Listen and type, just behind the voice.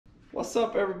What's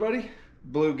up, everybody?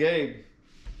 Bluegabe.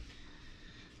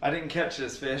 I didn't catch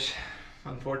this fish,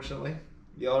 unfortunately.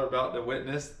 Y'all are about to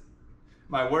witness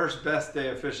my worst, best day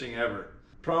of fishing ever.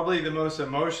 Probably the most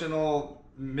emotional,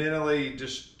 mentally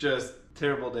just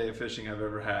terrible day of fishing I've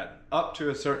ever had, up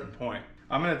to a certain point.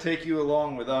 I'm gonna take you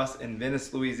along with us in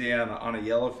Venice, Louisiana on a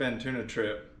yellowfin tuna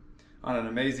trip on an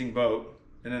amazing boat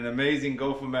in an amazing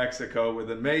Gulf of Mexico with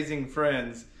amazing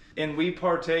friends. And we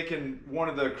partake in one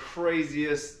of the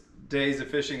craziest days of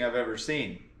fishing I've ever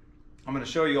seen. I'm gonna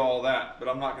show you all that, but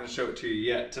I'm not gonna show it to you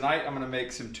yet. Tonight, I'm gonna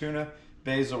make some tuna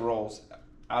basil rolls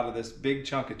out of this big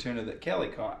chunk of tuna that Kelly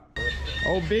caught.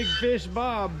 Oh, Big Fish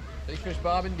Bob. Big Fish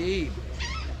Bob indeed.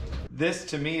 This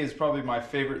to me is probably my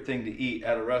favorite thing to eat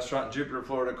at a restaurant in Jupiter,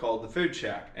 Florida called the Food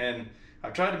Shack. And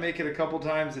I've tried to make it a couple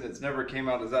times and it's never came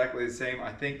out exactly the same.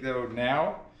 I think though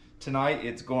now, tonight,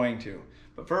 it's going to.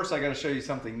 But first I gotta show you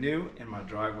something new in my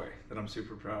driveway that I'm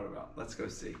super proud about. Let's go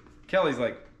see. Kelly's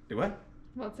like, do what?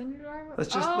 What's in your driveway?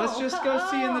 Let's just go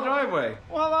see in the driveway.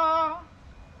 Voila!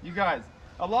 You guys,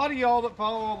 a lot of y'all that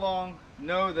follow along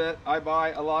know that I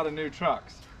buy a lot of new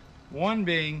trucks. One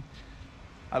being,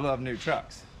 I love new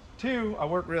trucks. Two, I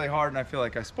work really hard and I feel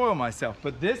like I spoil myself.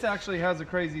 But this actually has a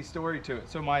crazy story to it.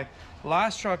 So my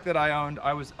last truck that I owned,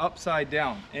 I was upside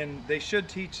down. And they should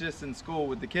teach this in school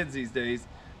with the kids these days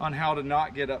on how to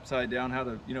not get upside down, how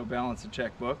to, you know, balance a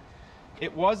checkbook.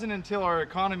 It wasn't until our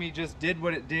economy just did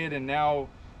what it did and now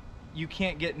you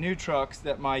can't get new trucks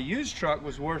that my used truck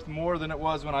was worth more than it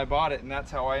was when I bought it, and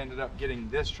that's how I ended up getting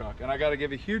this truck. And I gotta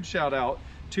give a huge shout out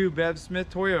to Bev Smith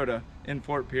Toyota in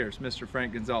Fort Pierce, Mr.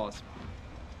 Frank Gonzalez.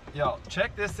 Y'all,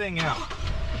 check this thing out.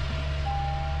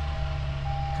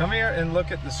 Come here and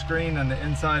look at the screen on the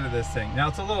inside of this thing. Now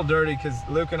it's a little dirty because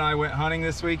Luke and I went hunting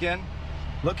this weekend.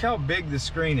 Look how big the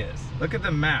screen is. Look at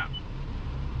the map.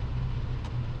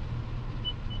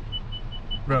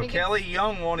 Bro, Kelly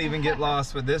Young won't even get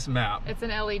lost with this map. It's an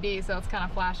LED, so it's kind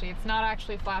of flashy. It's not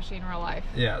actually flashy in real life.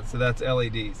 Yeah, so that's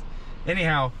LEDs.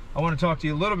 Anyhow, I want to talk to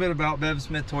you a little bit about Bev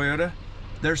Smith Toyota.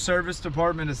 Their service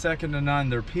department is second to none.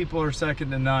 Their people are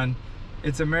second to none.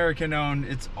 It's American owned.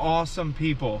 It's awesome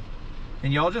people.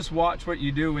 And y'all just watch what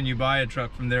you do when you buy a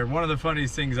truck from there. One of the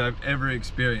funniest things I've ever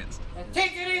experienced.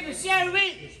 Take it in the showroom.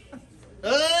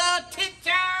 Take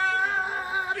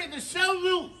it in the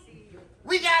showroom.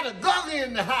 We got a goggle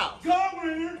in the house.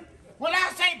 Goggle? When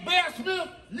I say Bear Smith,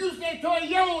 you say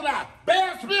Toyota.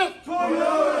 Bear Smith.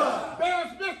 Toyota.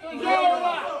 Bear Smith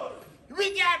Toyota.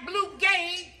 We got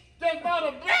Bluegabe. That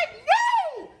mother brand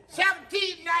new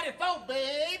 1794,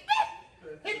 baby.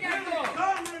 Hit that door.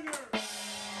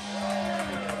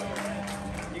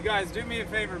 You guys, do me a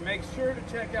favor. Make sure to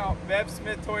check out Bev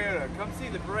Smith Toyota. Come see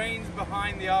the brains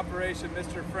behind the operation,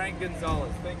 Mr. Frank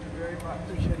Gonzalez. Thank you very much.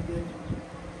 Appreciate it, Gabe.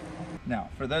 Now,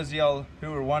 for those of y'all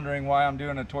who are wondering why I'm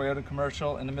doing a Toyota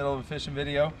commercial in the middle of a fishing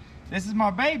video, this is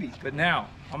my baby. But now,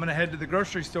 I'm gonna head to the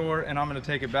grocery store and I'm gonna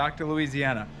take it back to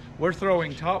Louisiana. We're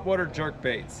throwing topwater jerk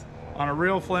baits on a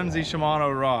real flimsy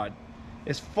Shimano rod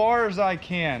as far as I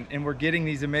can, and we're getting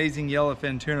these amazing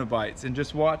yellowfin tuna bites. And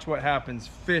just watch what happens,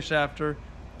 fish after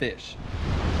fish.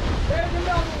 There's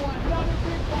another one, another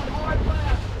big one, hard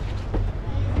left.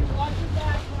 Easy, watch the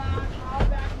back line, all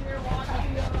back here, watch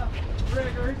the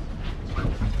riggers.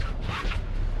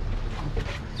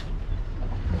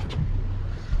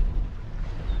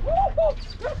 Woo!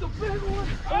 That's a big one!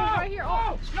 Oh, right here.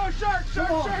 Oh, no, shark!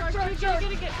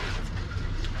 Get.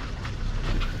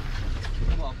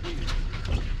 Come on, please.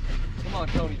 Come on,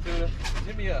 Tony Tuna.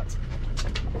 Hit me up.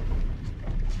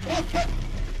 I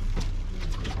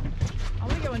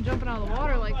want to go and jumping out of the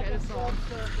water like this. So. You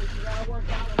gotta work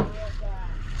out with it real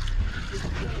fast. It's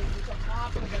a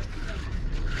pop of it.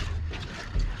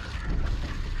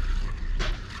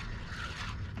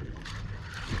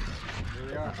 Here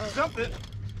we are. Something.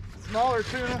 Smaller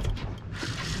tuna.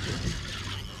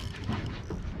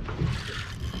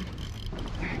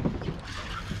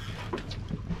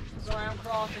 Sorry, I'm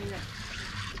crossing you.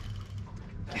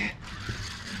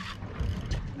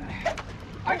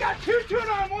 I got two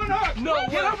tuna on one hook. No,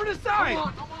 get over the side.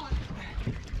 Come on.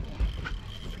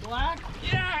 Black?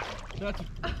 Yeah. That's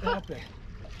epic.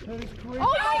 That is crazy.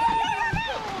 Oh,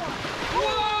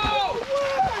 Whoa!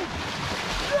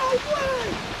 No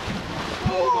way!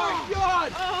 Oh my God!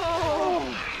 Oh.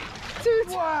 Dude.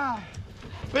 Wow!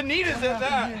 Bonita's at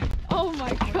that. Oh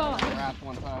my God. Wrapped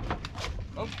one time.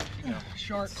 Oh,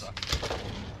 Sharks.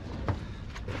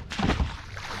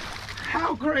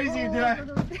 How crazy is that?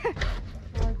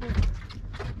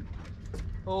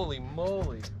 holy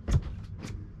moly.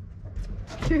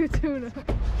 Two tuna.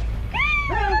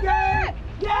 Yes!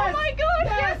 Oh my God!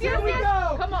 Yes, Here we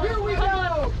go! Come on. Here we come go!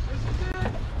 on. This is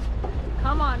it.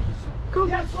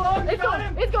 Yeah, slow. It's going.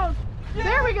 It's going. Yeah,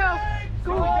 There we go.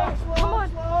 Slow, Come slow,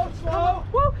 on. slow.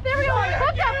 Woo, there we go.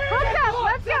 Hooked up. Hooked up.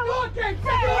 Let's go. That's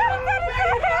what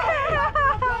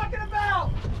I'm talking about.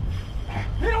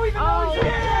 You don't even know he's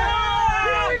here.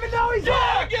 You don't even know he's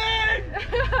here.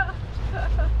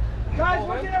 Guys,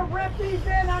 we're gonna rip these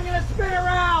in. I'm gonna spin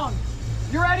around.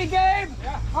 You ready, Gabe?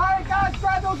 Yeah. All right, guys,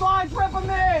 grab those lines, rip them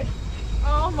in.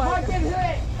 Oh my Might get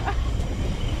hit.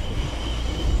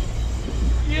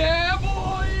 Yeah,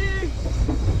 boy!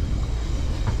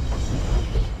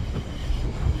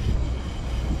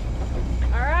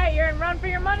 All right, you're in run for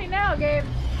your money now, Gabe.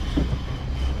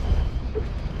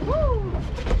 Woo!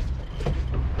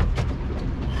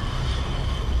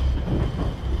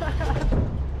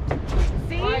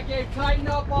 See? All right, Gabe, tighten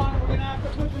up on it. We're gonna have to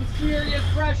put some serious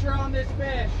pressure on this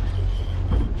fish.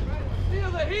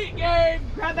 Feel the heat, Gabe!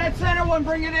 Grab that center one,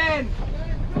 bring it in.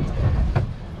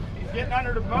 He's getting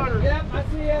under the motor. Yep, I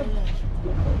see him.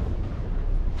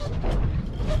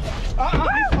 He's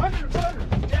under the motor.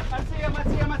 Yep, I see him, I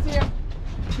see him, I see him.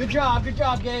 Good job,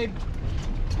 Gabe.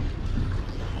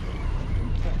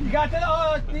 You got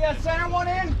the center one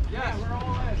in? Yes. We're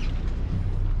all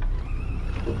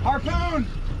in. Harpoon.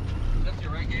 That's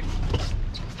your right, Gabe.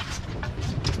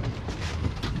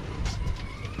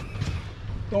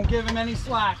 Don't give him any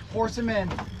slack. Force him in.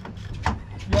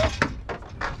 Yep.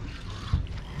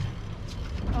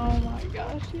 Oh my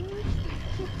gosh.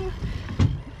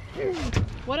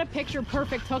 What a picture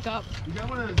perfect hookup. You got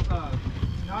one of those,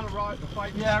 not a rod, the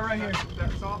fight. Yeah, right here.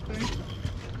 That soft thing.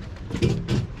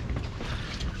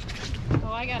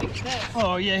 Oh, I gotta get this.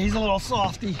 Oh yeah, he's a little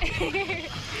softy.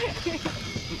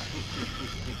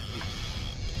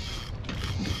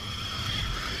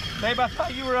 Babe, I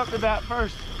thought you were up to that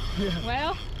first.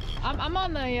 Well, I'm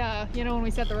on the, you know, when we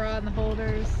set the rod in the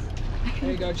holders.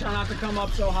 There you go. Try not to come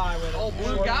up so high with it. Oh,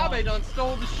 Short Bluegabe pump. done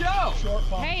stole the show. Short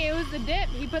pump. Hey, it was the dip.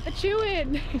 He put the chew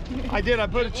in. I did. I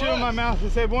put a chew in my mouth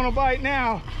and said, "Wanna bite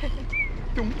now?"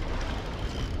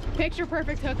 Picture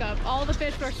perfect hookup. All the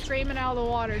fish are screaming out of the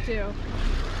water too.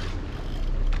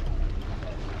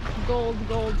 Gold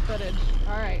footage.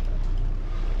 All right.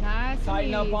 Nice. and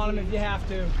Tighten up on him easy. if you have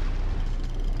to.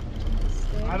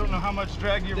 I don't know how much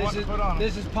drag you want to put on him.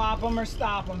 This is pop them or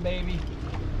stop them, baby.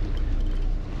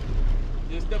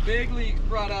 Just the big leagues,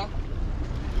 brother.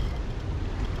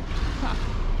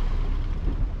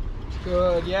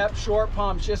 Good. Yep. Short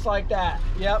pumps, just like that.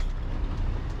 Yep.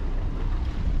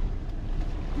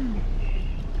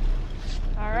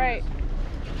 All right.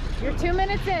 You're 2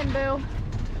 minutes in, boo.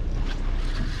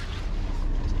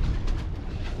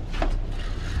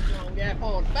 Long gap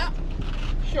on the back.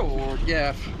 Short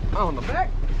gaff on the back.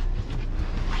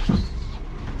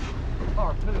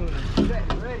 Harpoon is set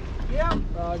and ready. Yep.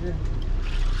 Roger.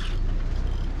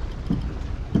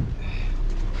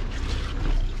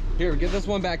 Here, get this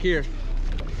one back here.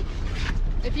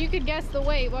 If you could guess the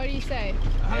weight, what do you say?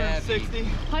 160.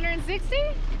 160?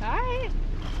 All right.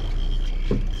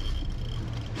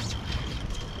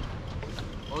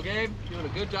 Well, Gabe, doing a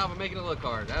good job of making it look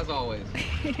hard, as always.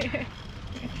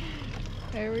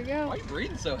 There we go. Why are you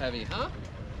breathing so heavy, huh?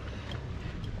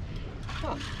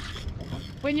 Huh.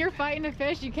 When you're fighting a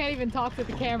fish, you can't even talk to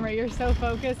the camera. You're so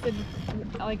focused and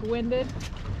like winded.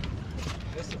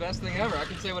 This is the best thing ever. I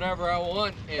can say whatever I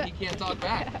want, and he can't talk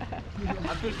back.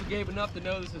 I've fished with Gabe enough to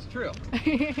know this is true.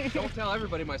 Don't tell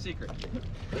everybody my secret.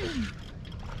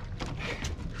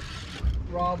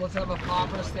 Rob, let's have a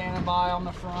popper standing by on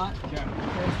the front. Yeah.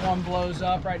 There's one blows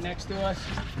up right next to us.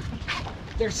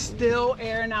 They're still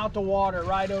airing out the water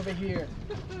right over here.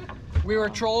 We were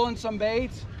trolling some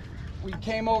baits. We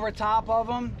came over top of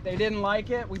them. They didn't like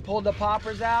it. We pulled the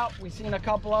poppers out. We seen a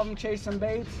couple of them chase some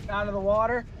baits out of the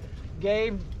water.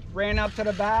 Gabe ran up to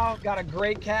the bow, got a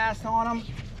great cast on them.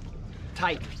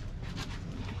 Tight.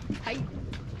 Tight.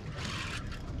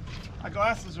 My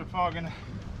glasses are fogging.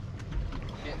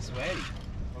 Getting sweaty.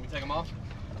 Want me to take them off?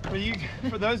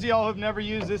 For those of y'all who've never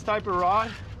used this type of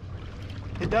rod,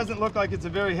 it doesn't look like it's a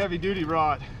very heavy duty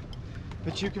rod,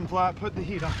 but you can put the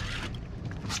heat on.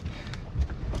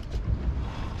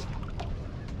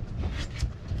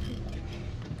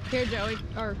 Here, Joey,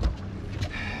 or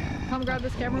come grab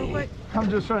this camera real quick. I'm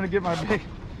just trying to get my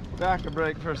back a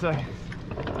break for a second.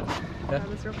 Grab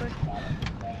this real quick.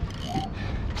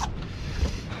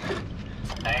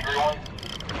 Angry one?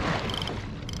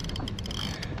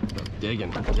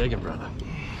 Digging, brother.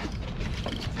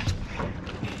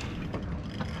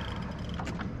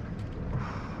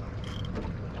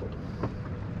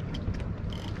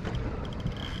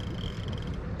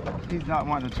 He's not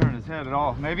wanting to turn his head at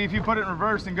all. Maybe if you put it in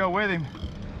reverse and go with him.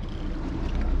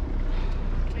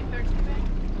 Take 13 bag.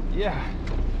 Yeah.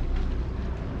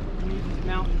 He needs his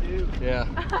Mountain Dew. Yeah.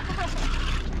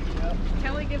 Yep.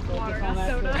 Kelly gets water, on not that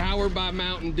soda. Powered by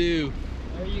Mountain Dew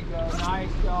There you go. Nice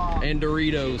job. and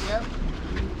Doritos. Yep.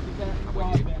 Get that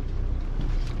job in.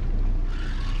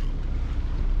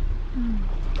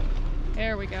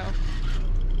 There we go.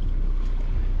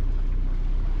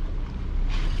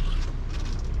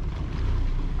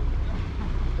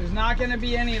 There's not going to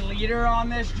be any leader on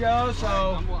this, Joe,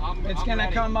 so it's going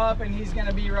to come up and he's going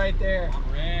to be right there.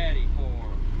 I'm ready for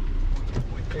him.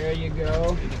 There you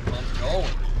go. Let's go.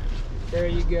 There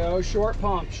you go. Short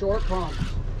pump, short pump.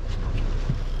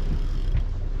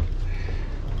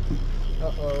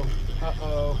 Uh-oh,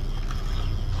 uh-oh.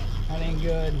 That ain't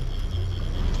good.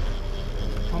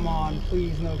 Come on,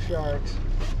 please, no sharks.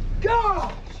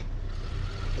 Gosh!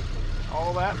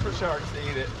 All that for sharks to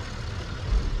eat it.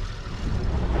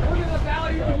 Look at the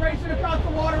value racing across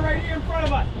the water right here in front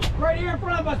of us. Right here in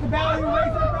front of us, the value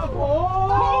racing across the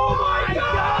water. Oh my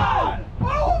God! Oh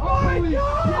my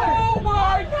God! Oh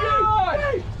my God!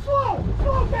 Hey, slow,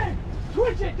 slow, babe.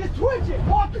 Twitch it, just twitch it.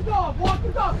 Walk the dog, walk the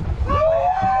dog.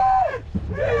 Oh,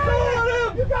 he's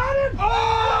on him! You got him!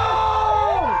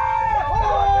 Oh!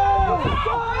 Oh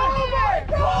my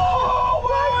God! Oh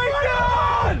my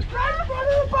God! Right in front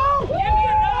of the boat! Give me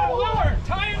another lure!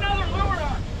 Tie another lure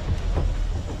on!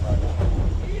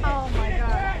 Oh my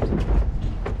God.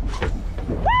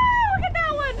 Woo! Look at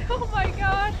that one! Oh my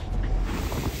God.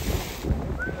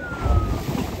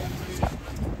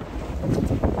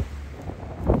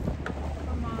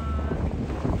 Come on.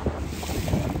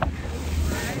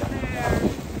 Right there.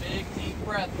 Big deep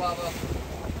breath, Bubba.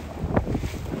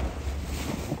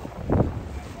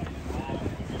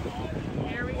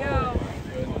 There we go.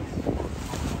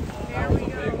 There That we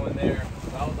was a big go. one there.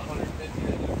 That was 150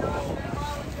 that just rolled.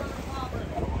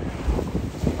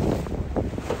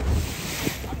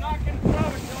 I'm not going to throw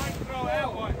it until I throw that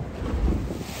one.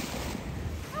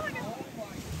 Oh my God.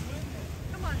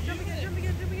 Come on, jump again, jump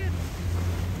again, jump again.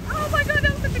 Oh my God,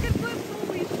 that was such a good flip.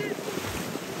 Holy shit.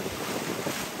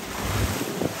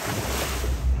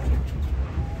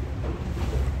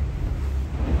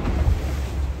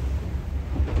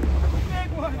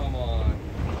 Big one. Come on.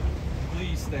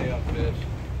 Please stay up, fish.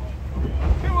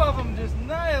 Two of them just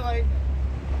annihilate.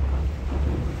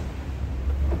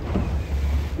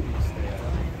 Please stay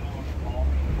up.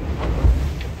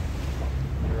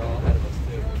 You're all ahead of us,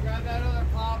 too. Grab that other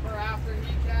popper after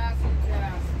he casts, you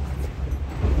cast.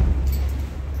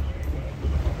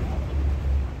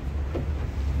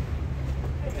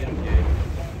 Hit him, Gabe.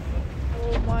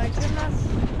 Oh my goodness.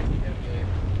 Hit him, Gabe.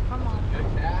 Come on. Good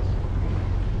cast.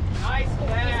 Nice He's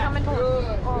cast. coming towards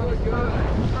Good, oh, good, good.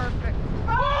 Perfect.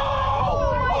 Oh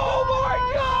my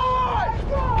God!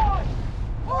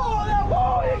 Oh, that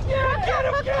wall! You get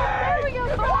him, There we Gabe!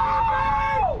 go.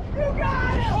 Oh, you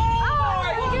got it! Oh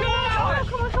my you God!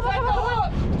 Come on, come on, Set come the on.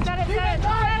 hook! Set it, Keep set it it,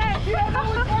 tight! set He doesn't know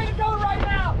which way to go right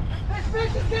now! This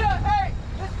fish is gonna, hey,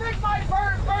 this fish might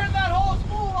burn that whole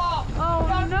spool off! Oh, You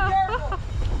gotta be no. careful.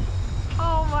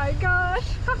 Oh my gosh.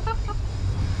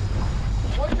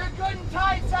 Once you're good and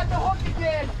tight, set the hook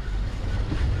again.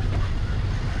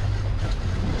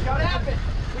 What happened?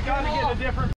 We got to get a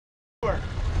different lure.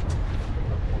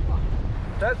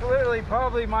 That's literally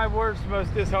probably my worst,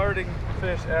 most disheartening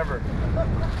fish ever.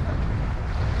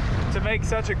 To make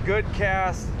such a good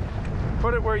cast,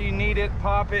 put it where you need it,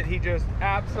 pop it, he just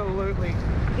absolutely,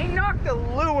 he knocked the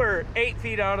lure 8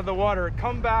 feet out of the water,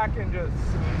 come back and just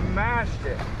smashed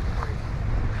it.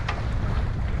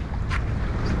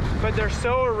 But they're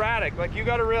so erratic, like you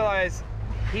gotta realize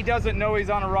he doesn't know he's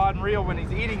on a rod and reel when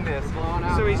he's eating this.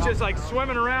 So he's just like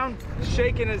swimming around,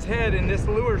 shaking his head, and this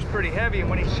lure's pretty heavy, and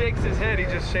when he shakes his head, he's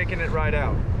just shaking it right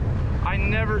out.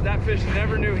 That fish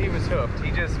never knew he was hooked.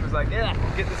 He just was like, yeah,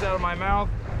 get this out of my mouth.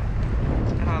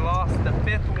 And I lost the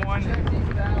 5th one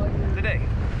today.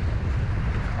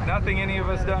 Nothing any of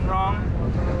us done wrong.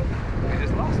 We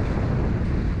just lost it.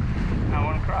 I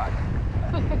want to cry.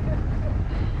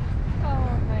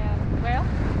 Oh man. Well,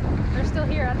 they're still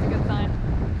here. That's a good sign.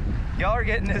 Y'all are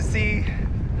getting to see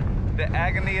the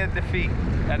agony of defeat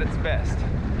at its best.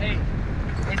 Hey,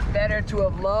 it's better to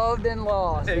have loved and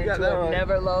lost Hey, you than got to that have right.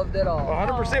 never loved at all.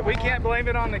 100%. We can't blame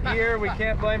it on the gear. We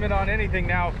can't blame it on anything.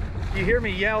 Now, you hear me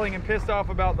yelling and pissed off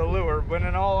about the lure, when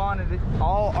in all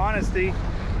honesty,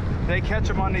 they catch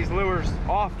them on these lures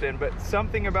often, but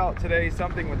something about today,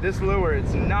 something with this lure,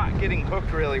 it's not getting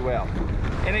hooked really well.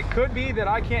 And it could be that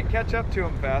I can't catch up to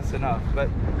them fast enough, but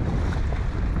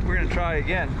we're gonna try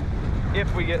again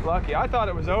if we get lucky. I thought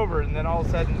it was over, and then all of a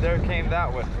sudden there came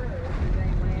that one.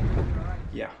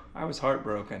 Yeah, I was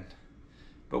heartbroken,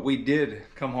 but we did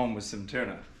come home with some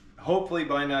tuna. hopefully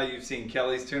by now you've seen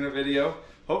Kelly's tuna video.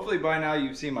 Hopefully by now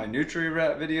you've seen my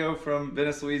Nutri-Rat video from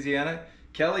Venice, Louisiana,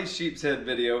 Kelly's sheep's head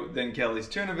video, then Kelly's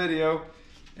tuna video,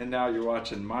 and now you're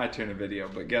watching my tuna video.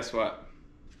 But guess what?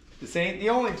 This ain't the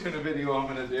only tuna video I'm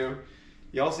gonna do.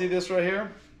 Y'all see this right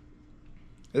here?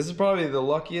 This is probably the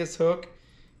luckiest hook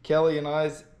Kelly and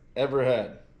I's ever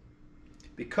had,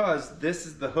 because this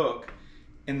is the hook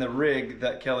in the rig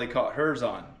that Kelly caught hers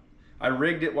on. I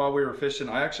rigged it while we were fishing.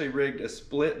 I actually rigged a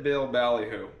split bill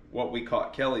ballyhoo, what we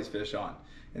caught Kelly's fish on.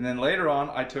 And then later on,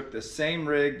 I took the same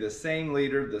rig, the same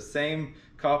leader, the same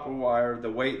copper wire,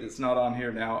 the weight that's not on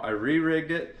here now. I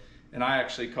re-rigged it, and I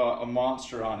actually caught a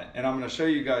monster on it. And I'm gonna show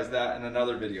you guys that in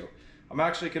another video. I'm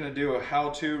actually gonna do a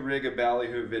how-to rig a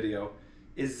ballyhoo video,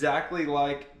 exactly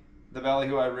like the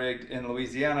ballyhoo I rigged in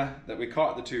Louisiana that we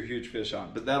caught the 2 huge fish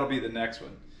on, but that'll be the next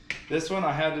one. This one,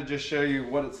 I had to just show you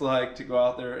what it's like to go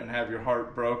out there and have your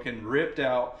heart broken, ripped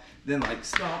out, then like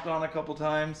stomped on a couple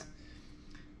times.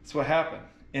 That's what happened.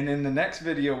 And in the next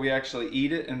video, we actually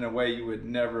eat it in a way you would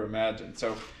never imagine.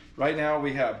 So right now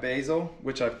we have basil,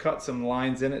 which I've cut some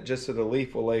lines in it just so the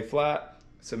leaf will lay flat,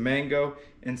 some mango,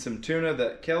 and some tuna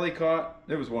that Kelly caught.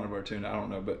 It was one of our tuna, I don't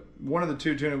know, but one of the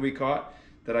 2 tuna we caught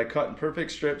that I cut in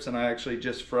perfect strips, and I actually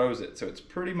just froze it. So it's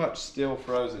pretty much still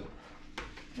frozen.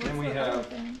 Then we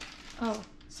have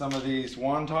some of these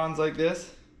wontons like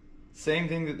this. Same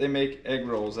thing that they make egg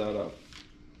rolls out of.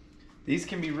 These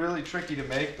can be really tricky to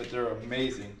make, but they're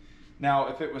amazing. Now,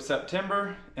 if it was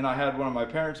September and I had one of my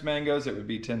parents' mangoes, it would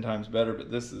be 10 times better, but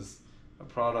this is a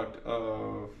product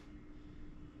of,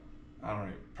 I don't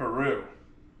know, Peru.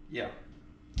 Yeah,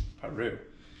 Peru.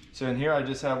 So in here I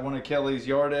just have one of Kelly's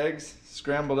yard eggs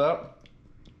scrambled up,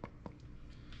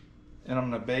 and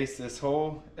I'm gonna base this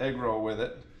whole egg roll with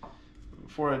it.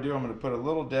 Before I do, I'm gonna put a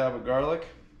little dab of garlic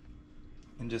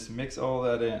and just mix all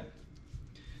that in.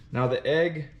 Now the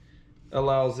egg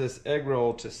allows this egg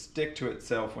roll to stick to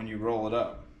itself when you roll it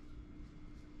up.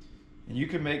 And you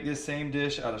can make this same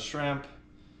dish out of shrimp,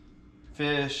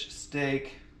 fish,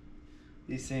 steak.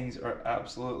 These things are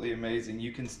absolutely amazing.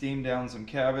 You can steam down some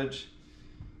cabbage.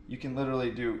 You can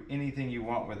literally do anything you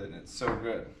want with it, and it's so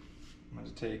good. I'm going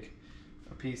to take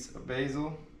a piece of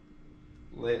basil,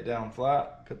 lay it down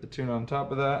flat, put the tuna on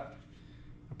top of that,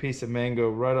 a piece of mango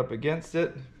right up against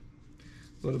it,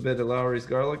 a little bit of Lowry's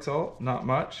garlic salt, not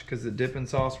much, because the dipping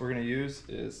sauce we're going to use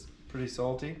is pretty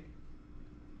salty.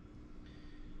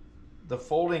 The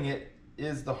folding it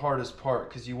is the hardest part,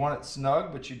 because you want it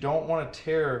snug, but you don't want to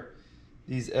tear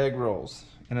these egg rolls.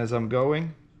 And as I'm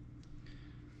going,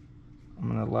 I'm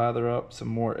going to lather up some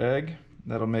more egg.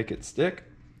 That'll make it stick.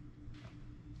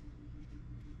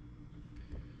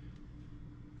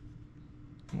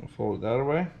 I'm going to fold that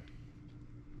away.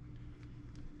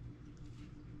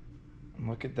 And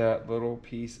look at that little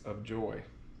piece of joy.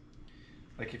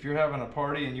 Like if you're having a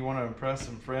party and you want to impress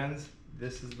some friends,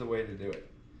 this is the way to do it.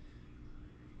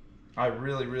 I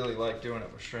really, really like doing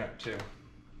it with shrimp too.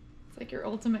 It's like your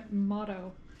ultimate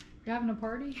motto. You're having a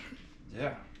party?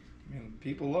 Yeah. I mean,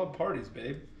 people love parties,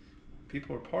 babe.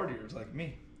 People are partiers like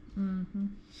me. Mm-hmm.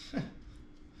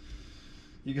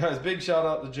 You guys, big shout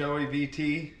out to Joey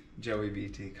VT. Joey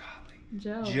VT,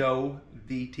 golly. Joe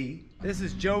VT. This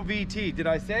is Joe VT. Did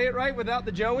I say it right without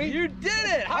the Joey? You did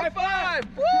it! High five!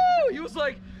 Woo! He was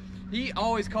like, he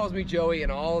always calls me Joey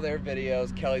in all their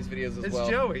videos, Kelly's videos as well. It's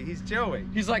Joey. He's Joey.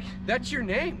 He's like, that's your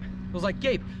name. I was like,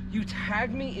 Gabe, you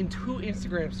tagged me in 2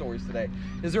 Instagram stories today.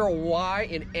 Is there a Y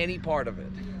in any part of it?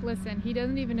 Listen, he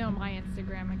doesn't even know my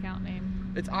Instagram account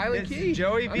name. It's Island Key. It's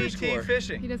Joey _ VT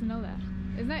Fishing. He doesn't know that.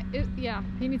 Isn't that it? Yeah,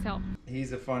 he needs help.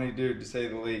 He's a funny dude, to say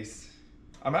the least.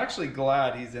 I'm actually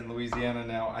glad he's in Louisiana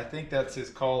now. I think that's his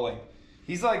calling.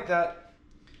 He's like that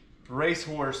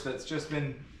racehorse that's just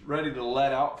been ready to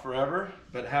let out forever,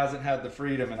 but hasn't had the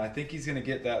freedom. And I think he's going to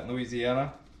get that in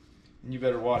Louisiana. And you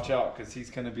better watch out, because he's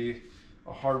going to be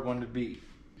a hard one to beat.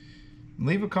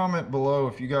 Leave a comment below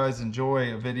if you guys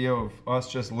enjoy a video of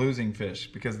us just losing fish,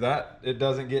 because it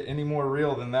doesn't get any more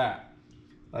real than that.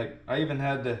 Like, I even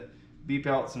had to beep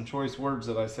out some choice words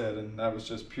that I said, and that was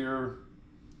just pure,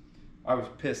 I was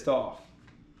pissed off.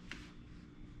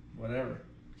 Whatever,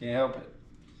 can't help it.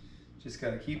 Just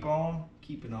gotta keep on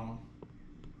keeping on.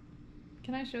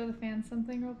 Can I show the fans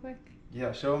something real quick?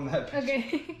 Yeah, show them that picture.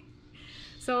 Okay.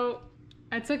 So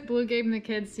I took Bluegabe and the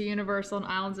kids to Universal and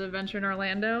Islands of Adventure in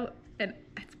Orlando, and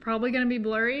it's probably gonna be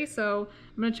blurry, so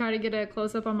I'm gonna try to get a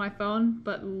close-up on my phone,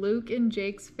 but Luke and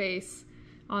Jake's face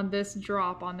on this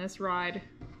drop on this ride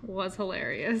was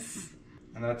hilarious.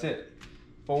 And that's it.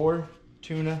 4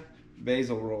 tuna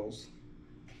basil rolls.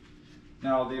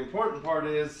 Now the important part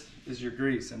is your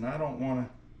grease, and I don't wanna,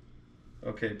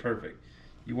 okay, perfect.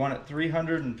 You want it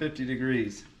 350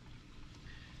 degrees.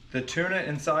 The tuna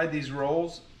inside these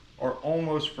rolls are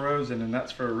almost frozen, and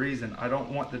that's for a reason. I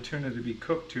don't want the tuna to be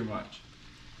cooked too much.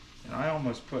 And I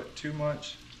almost put too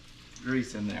much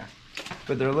grease in there.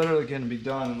 But they're literally gonna be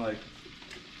done in like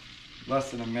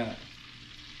less than a minute.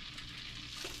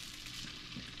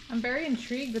 I'm very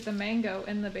intrigued with the mango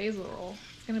and the basil roll.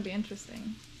 It's gonna be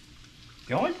interesting.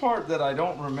 The only part that I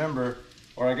don't remember,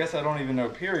 or I guess I don't even know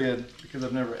period, because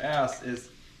I've never asked, is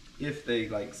if they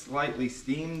like slightly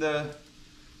steam the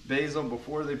basil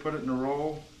before they put it in a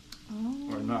roll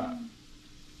or not.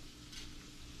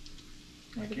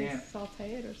 Maybe they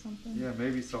saute it or something. Yeah,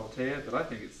 maybe saute it, but I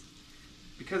think it's,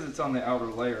 because it's on the outer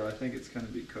layer, I think it's gonna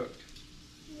be cooked.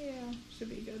 Yeah, should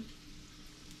be good.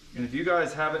 And if you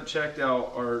guys haven't checked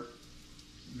out our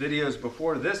videos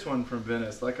before this one from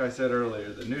Venice, like I said earlier,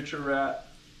 the Nutri-Rat,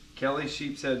 Kelly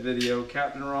Sheepshead video,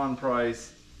 Captain Ron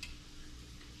Price,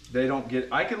 they don't get,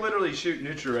 I could literally shoot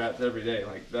Nutri-Rats every day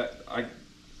like that.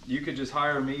 You could just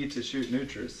hire me to shoot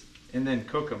Nutris and then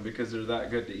cook them because they're that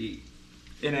good to eat.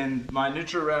 And in my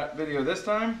Nutri-Rat video this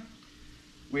time,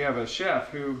 we have a chef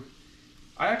who,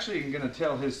 I actually am gonna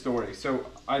tell his story. So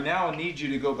I now need you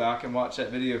to go back and watch that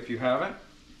video if you haven't.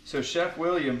 So Chef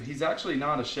William, he's actually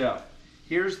not a chef.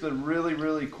 Here's the really,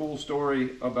 really cool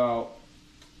story about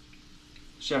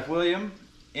Chef William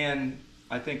and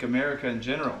I think America in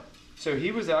general. So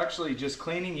he was actually just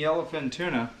cleaning yellowfin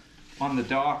tuna on the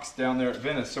docks down there at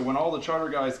Venice. So when all the charter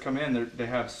guys come in, they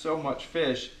have so much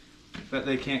fish that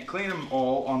they can't clean them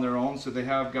all on their own, so they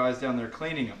have guys down there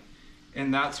cleaning them.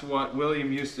 And that's what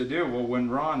William used to do. Well, when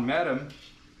Ron met him,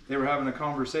 they were having a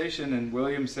conversation and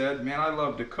William said, man, I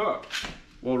love to cook.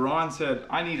 Well, Ron said,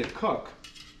 I need a cook.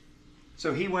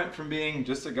 So he went from being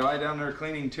just a guy down there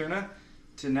cleaning tuna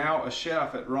to now a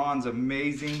chef at Ron's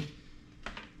amazing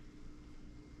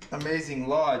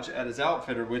lodge at his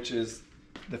outfitter, which is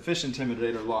the Fish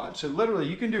Intimidator Lodge. So literally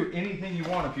you can do anything you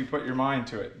want if you put your mind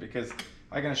to it, because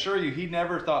I can assure you he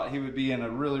never thought he would be in a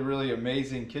really, really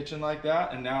amazing kitchen like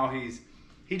that, and now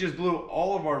he just blew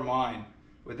all of our mind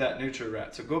with that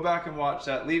Nutri-Rat. So go back and watch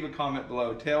that, leave a comment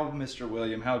below, tell Mr.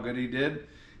 William how good he did,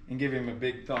 and give him a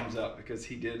big thumbs up because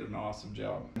he did an awesome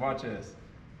job. Watch this.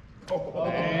 Oh.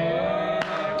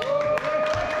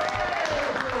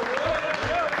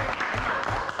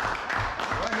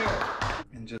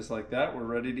 And just like that, we're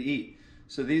ready to eat.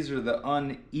 So these are the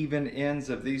uneven ends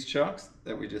of these chunks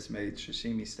that we just made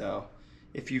sashimi style.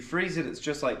 If you freeze it, it's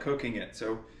just like cooking it.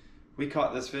 So we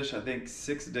caught this fish, I think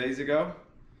 6 days ago.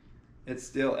 It's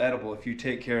still edible if you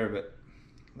take care of it.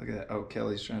 Look at that. Oh,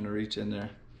 Kelly's trying to reach in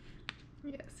there.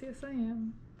 Yes, I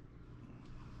am.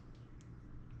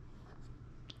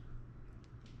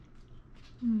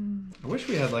 I wish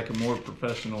we had like a more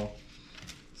professional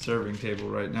serving table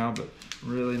right now, but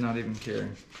really not even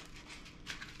caring.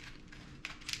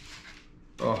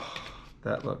 Oh,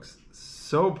 that looks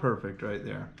so perfect right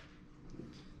there.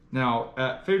 Now,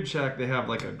 at Food Shack, they have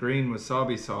like a green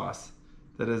wasabi sauce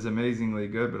that is amazingly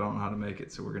good, but I don't know how to make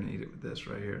it, so we're gonna eat it with this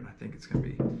right here, and I think it's gonna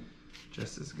be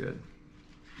just as good.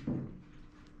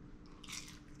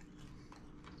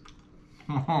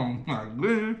 Oh my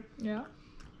goodness. Yeah.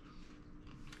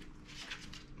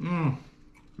 Mmm.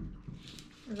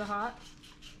 Is it hot?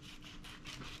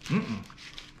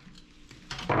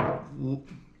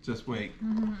 Just wait.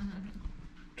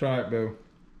 Try it, boo.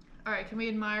 All right, can we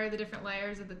admire the different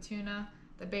layers of the tuna,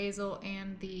 the basil,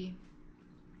 and the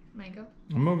mango?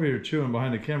 I'm over here chewing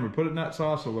behind the camera. Put it in that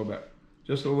sauce a little bit.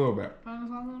 Just a little bit. All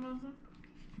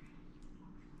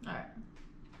right.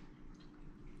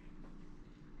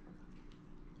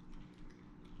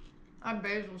 That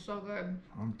basil's so good.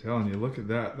 I'm telling you, look at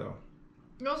that though.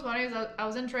 You know what's funny is I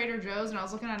was in Trader Joe's and I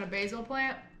was looking at a basil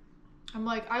plant. I'm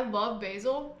like, I love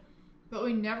basil, but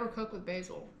we never cook with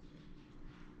basil.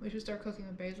 We should start cooking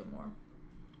with basil more.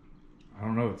 I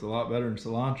don't know. It's a lot better than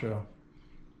cilantro.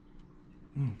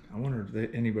 I wonder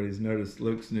if anybody's noticed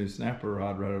Luke's new snapper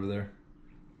rod right over there.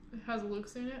 It has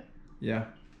Luke's in it? Yeah.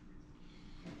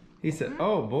 He said,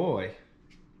 oh boy.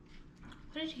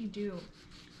 What did he do?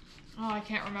 Oh, I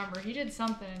can't remember. He did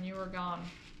something and you were gone.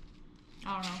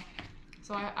 I don't know.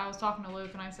 So I was talking to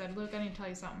Luke and I said, Luke, I need to tell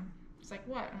you something. He's like,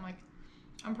 what? I'm like,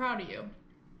 I'm proud of you.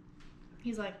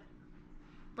 He's like,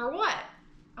 for what?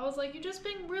 I was like, you've just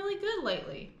been really good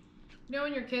lately. You know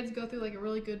when your kids go through like a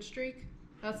really good streak?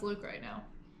 That's Luke right now.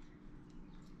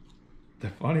 The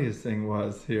funniest thing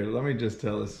was, here, let me just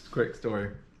tell this quick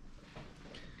story.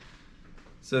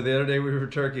 So the other day we were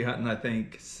turkey hunting, I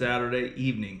think Saturday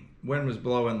evening. Wind was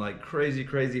blowing like crazy,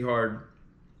 crazy hard.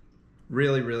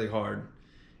 Really, really hard.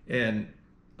 And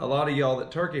a lot of y'all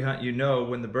that turkey hunt, you know,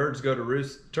 when the birds go to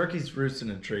roost, turkeys roost in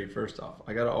a tree. First off,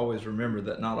 I gotta always remember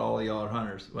that not all of y'all are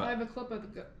hunters. But I have a clip of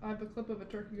a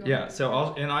turkey going. yeah,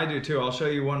 so I do too. I'll show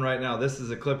you one right now. This is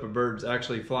a clip of birds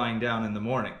actually flying down in the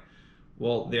morning.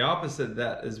 Well, the opposite of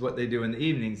that is what they do in the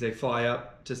evenings. They fly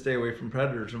up to stay away from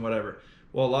predators and whatever.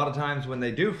 Well, a lot of times when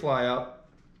they do fly up,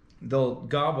 they'll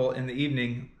gobble in the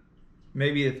evening,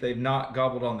 maybe if they've not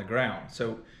gobbled on the ground.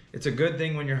 So it's a good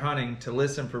thing when you're hunting to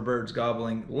listen for birds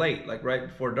gobbling late, like right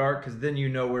before dark, because then you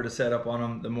know where to set up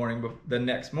on them the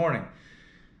next morning.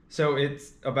 So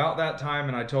it's about that time,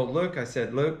 and I told Luke, I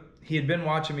said, Luke, he had been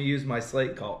watching me use my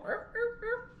slate call.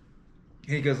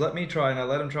 He goes, let me try, and I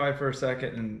let him try for a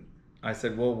second, and I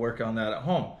said, we'll work on that at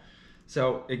home.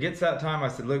 So it gets that time, I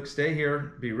said, Luke, stay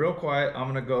here, be real quiet, I'm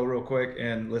gonna go real quick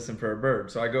and listen for a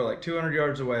bird. So I go like 200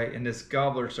 yards away, and this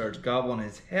gobbler starts gobbling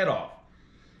his head off.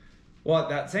 Well, at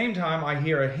that same time, I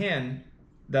hear a hen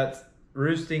that's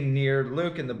roosting near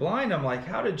Luke in the blind. I'm like,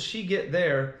 how did she get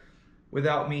there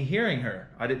without me hearing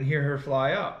her? I didn't hear her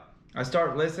fly up. I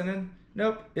start listening.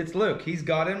 Nope, it's Luke. He's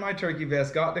got in my turkey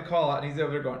vest, got the call out, and he's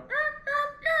over there going,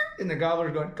 and the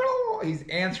gobbler's going, he's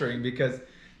answering, because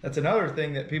that's another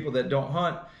thing that people that don't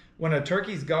hunt, when a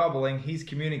turkey's gobbling, he's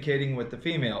communicating with the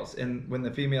females. And when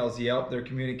the females yelp, they're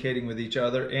communicating with each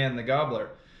other and the gobbler.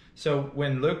 So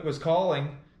when Luke was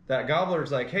calling, that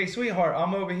gobbler's like, hey, sweetheart,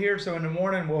 I'm over here, so in the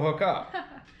morning we'll hook up.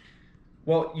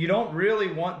 Well, you don't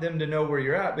really want them to know where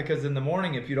you're at, because in the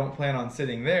morning, if you don't plan on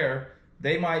sitting there,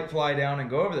 they might fly down and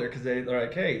go over there, because they're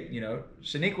like, hey, you know,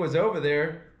 Shaniqua's over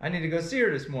there. I need to go see her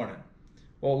this morning.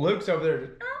 Well, Luke's over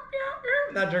there,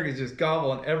 and that turkey's just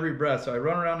gobbling every breath. So I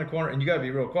run around the corner, and you got to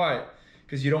be real quiet,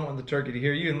 because you don't want the turkey to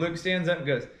hear you. And Luke stands up and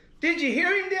goes, did you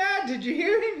hear him, Dad? Did you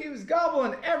hear him? He was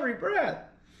gobbling every breath.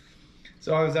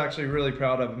 So I was actually really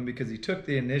proud of him, because he took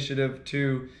the initiative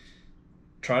to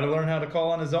try to learn how to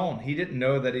call on his own. He didn't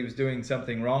know that he was doing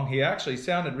something wrong. He actually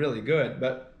sounded really good,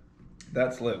 but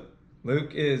that's Luke.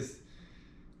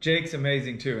 Jake's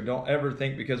amazing too. And don't ever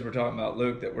think because we're talking about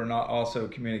Luke that we're not also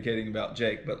communicating about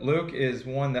Jake. But Luke is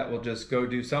one that will just go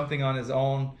do something on his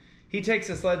own. He takes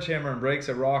a sledgehammer and breaks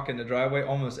a rock in the driveway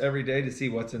almost every day to see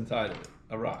what's inside of it,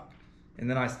 a rock. And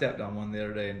then I stepped on one the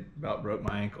other day and about broke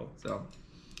my ankle. So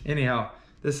anyhow,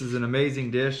 this is an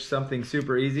amazing dish, something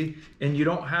super easy. And you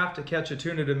don't have to catch a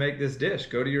tuna to make this dish.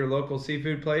 Go to your local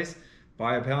seafood place,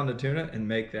 buy a pound of tuna, and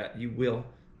make that. You will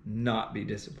not be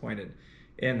disappointed.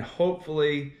 And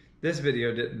hopefully this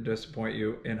video didn't disappoint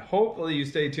you. And hopefully you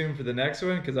stay tuned for the next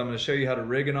one, because I'm going to show you how to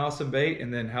rig an awesome bait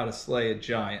and then how to slay a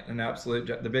giant,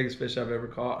 the biggest fish I've ever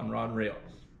caught on rod and reel,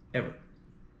 ever.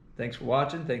 Thanks for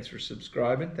watching. Thanks for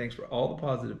subscribing. Thanks for all the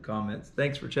positive comments.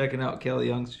 Thanks for checking out Kelly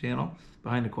Young's channel,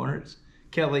 Behind the Corner. It's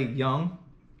Kelly Young.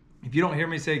 If you don't hear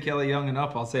me say Kelly Young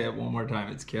enough, I'll say it one more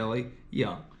time. It's Kelly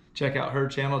Young. Check out her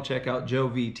channel. Check out Joe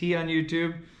VT on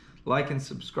YouTube. Like and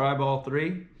subscribe, all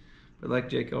three. But like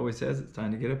Jake always says, it's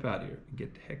time to get up out of here and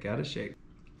get the heck out of shape.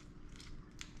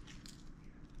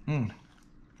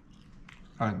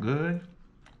 Are good.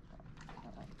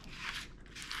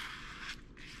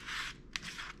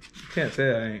 Can't say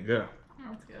that ain't good.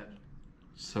 That's good.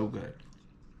 So good.